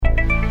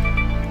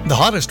The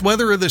hottest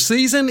weather of the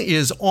season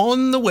is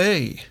on the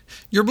way.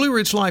 Your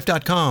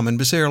BlueRidgeLife.com and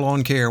Becerra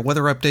Lawncare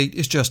weather update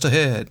is just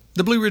ahead.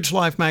 The Blue Ridge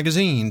Life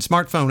magazine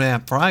smartphone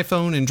app for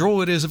iPhone and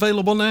Android is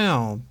available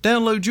now.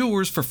 Download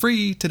yours for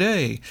free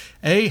today.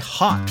 A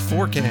hot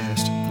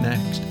forecast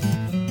next.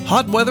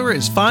 Hot weather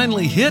is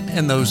finally hit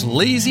and those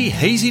lazy,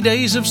 hazy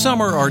days of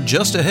summer are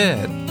just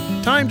ahead.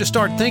 Time to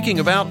start thinking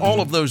about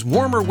all of those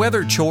warmer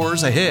weather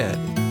chores ahead.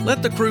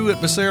 Let the crew at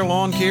Becerra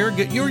Lawn Care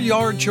get your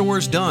yard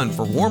chores done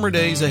for warmer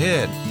days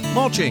ahead.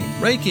 Mulching,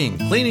 raking,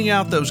 cleaning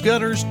out those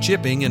gutters,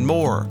 chipping, and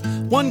more.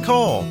 One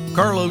call.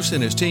 Carlos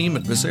and his team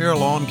at Becerra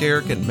Lawn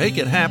Care can make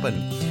it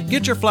happen.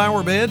 Get your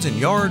flower beds and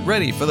yard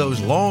ready for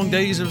those long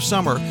days of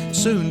summer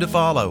soon to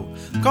follow.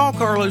 Call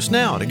Carlos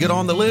now to get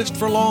on the list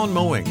for lawn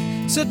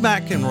mowing. Sit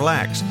back and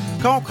relax.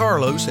 Call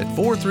Carlos at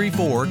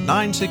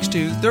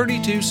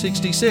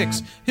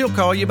 434-962-3266. He'll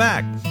call you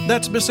back.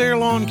 That's Becerra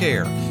Lawn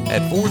Care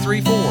at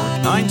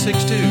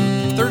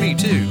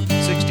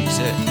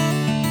 434-962-3266.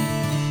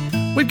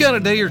 We've got a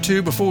day or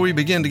two before we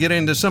begin to get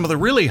into some of the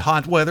really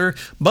hot weather,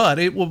 but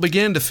it will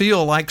begin to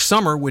feel like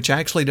summer, which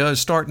actually does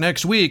start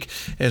next week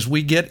as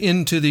we get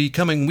into the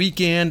coming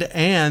weekend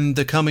and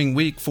the coming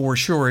week for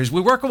sure. As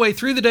we work our way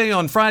through the day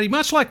on Friday,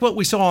 much like what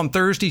we saw on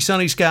Thursday,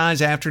 sunny skies,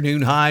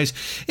 afternoon highs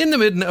in the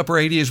mid and upper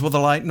 80s with a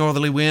light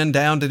northerly wind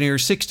down to near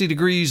 60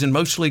 degrees and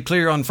mostly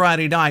clear on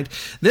Friday night.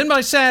 Then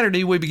by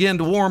Saturday, we begin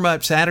to warm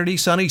up. Saturday,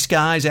 sunny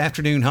skies,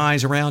 afternoon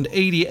highs around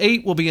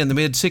 88. We'll be in the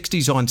mid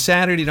 60s on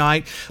Saturday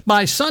night.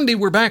 By Sunday,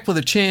 we're back with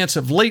a chance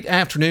of late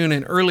afternoon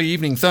and early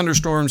evening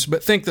thunderstorms,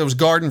 but think those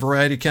garden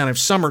variety kind of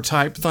summer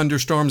type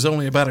thunderstorms,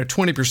 only about a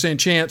 20%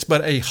 chance,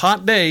 but a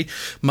hot day,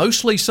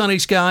 mostly sunny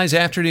skies,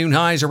 afternoon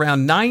highs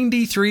around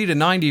 93 to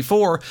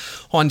 94.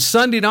 On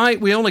Sunday night,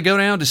 we only go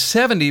down to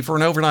 70 for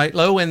an overnight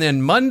low, and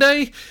then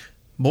Monday,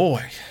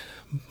 boy,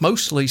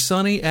 mostly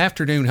sunny,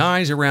 afternoon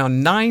highs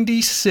around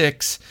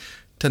 96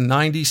 to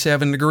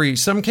 97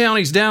 degrees. Some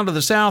counties down to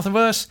the south of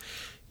us,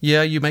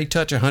 yeah, you may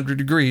touch 100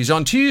 degrees.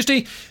 On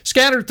Tuesday,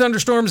 scattered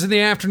thunderstorms in the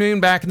afternoon,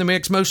 back in the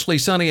mix, mostly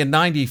sunny at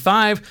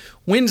 95.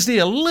 Wednesday,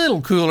 a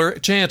little cooler,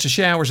 chance of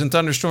showers and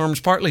thunderstorms,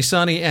 partly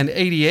sunny and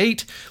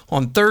 88.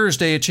 On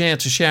Thursday, a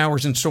chance of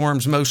showers and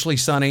storms, mostly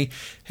sunny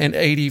and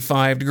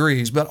 85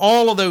 degrees. But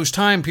all of those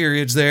time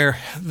periods there,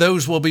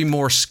 those will be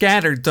more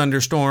scattered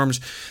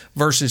thunderstorms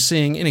versus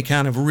seeing any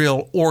kind of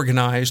real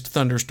organized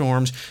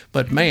thunderstorms.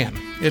 But man,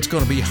 it's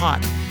going to be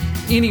hot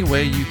any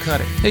way you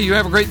cut it. Hey, you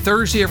have a great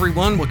Thursday,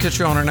 everyone. We'll catch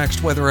you on our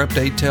next weather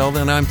update. Till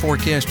then, I'm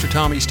forecaster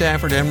Tommy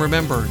Stafford, and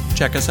remember,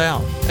 check us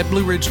out at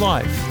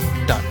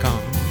BlueRidgeLife.com.